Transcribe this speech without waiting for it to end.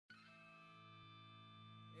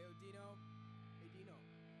Dino? Hey Dino.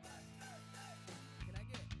 Can I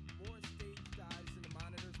get more stage dives in the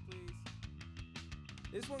monitors, please?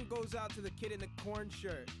 This one goes out to the kid in the corn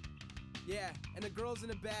shirt. Yeah, and the girls in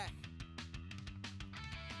the back.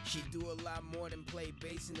 She do a lot more than play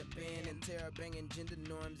bass in the band, and terror banging gender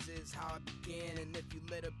norms is how it began. And if you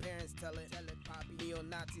let her parents tell it, Poppy.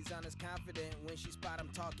 Neo-Nazis honest confident when she spot them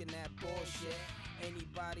talking that bullshit.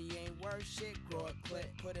 Anybody ain't worth shit, grow a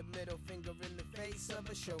clip. Put a middle finger in the face of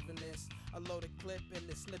a chauvinist. A loaded clip in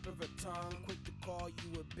the slip of her tongue. Quick to call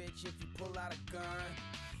you a bitch if you pull out a gun.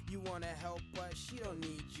 You wanna help, but she don't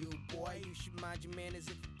need you, boy. You should mind your manners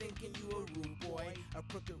if you're thinking you a rude boy. A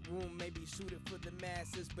crooked room may be suited for the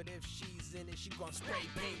masses, but if she's in it, she gon' spray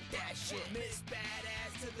paint that shit. Miss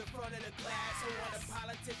Badass to the front of the class. I wanna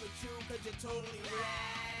politic with you, cause you're totally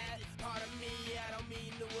rad. Pardon me, I don't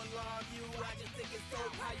mean to alarm you. I just think it's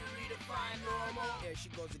dope how you redefine normal. Here she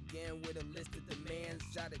goes again with a list of demands.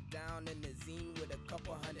 Jot it down in the zine with a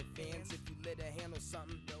couple hundred fans. If you let her handle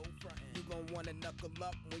something, no frontin'. You gon' wanna knuckle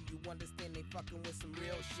up when you understand they fucking with some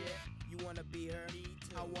real shit. You wanna be her? Me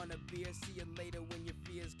too. I wanna be her. See you later when your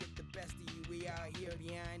fears get the best of you. We out here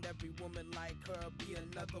behind every woman like her. Be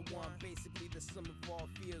another one. Basically the sum of all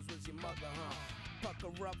fears was your mother, huh? Puck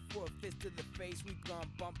her up for a fist to the face. We gon'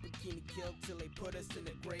 bump bikini kill till they put us in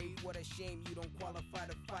the grave. What a shame you don't qualify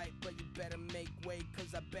to fight, but you better make way,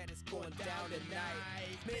 cause I bet it's going down tonight.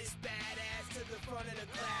 Miss Badass to the front of the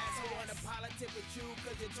class. I wanna politic with you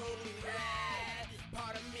cause you're totally rad.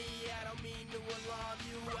 Pardon me, I don't mean to alarm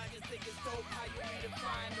you. I just think it's dope how you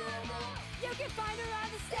redefine normal. You can find her on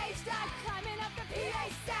the stage dive, climbing up the PA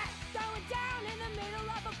stack, throwing down in the middle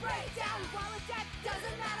of a breakdown. While it's death,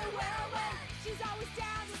 doesn't matter where or when, she's always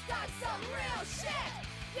down to start some real shit.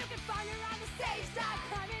 You can find her on the stage dive,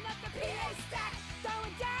 climbing up the PA stack,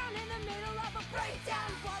 throwing down in the middle of a breakdown.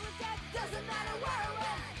 While it's death, doesn't matter where or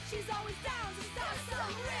when, she's always down to start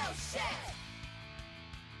some real shit.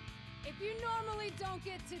 If you normally don't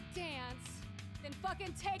get to dance, then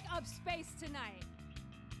fucking take up space tonight.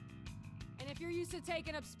 And if you're used to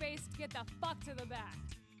taking up space, get the fuck to the back.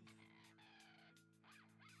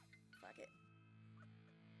 Fuck it.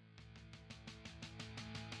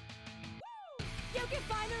 You can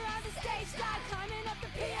find her on the stage dive, climbing up the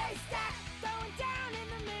PA stack, throwing down in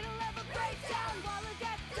the middle of a breakdown. While her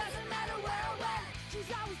death, doesn't matter where or when, she's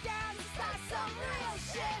always down to start some real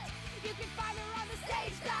shit. You can find her on the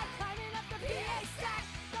stage dive, climbing up the PA stack,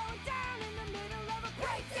 throwing down in the middle of a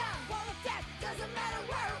breakdown. While her death, doesn't matter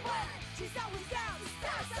where or when, she's always down to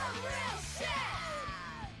start some real shit.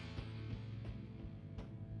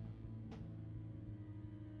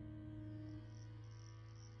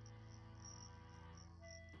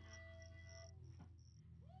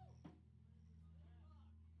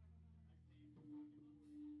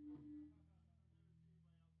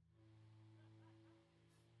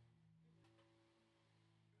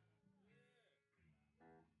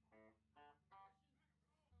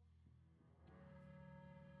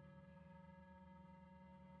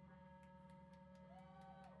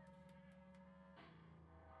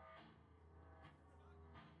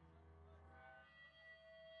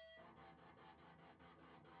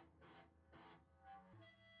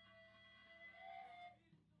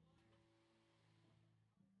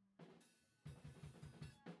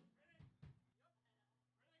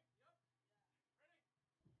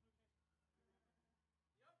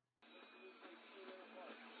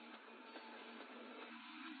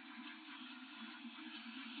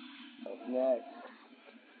 Up next.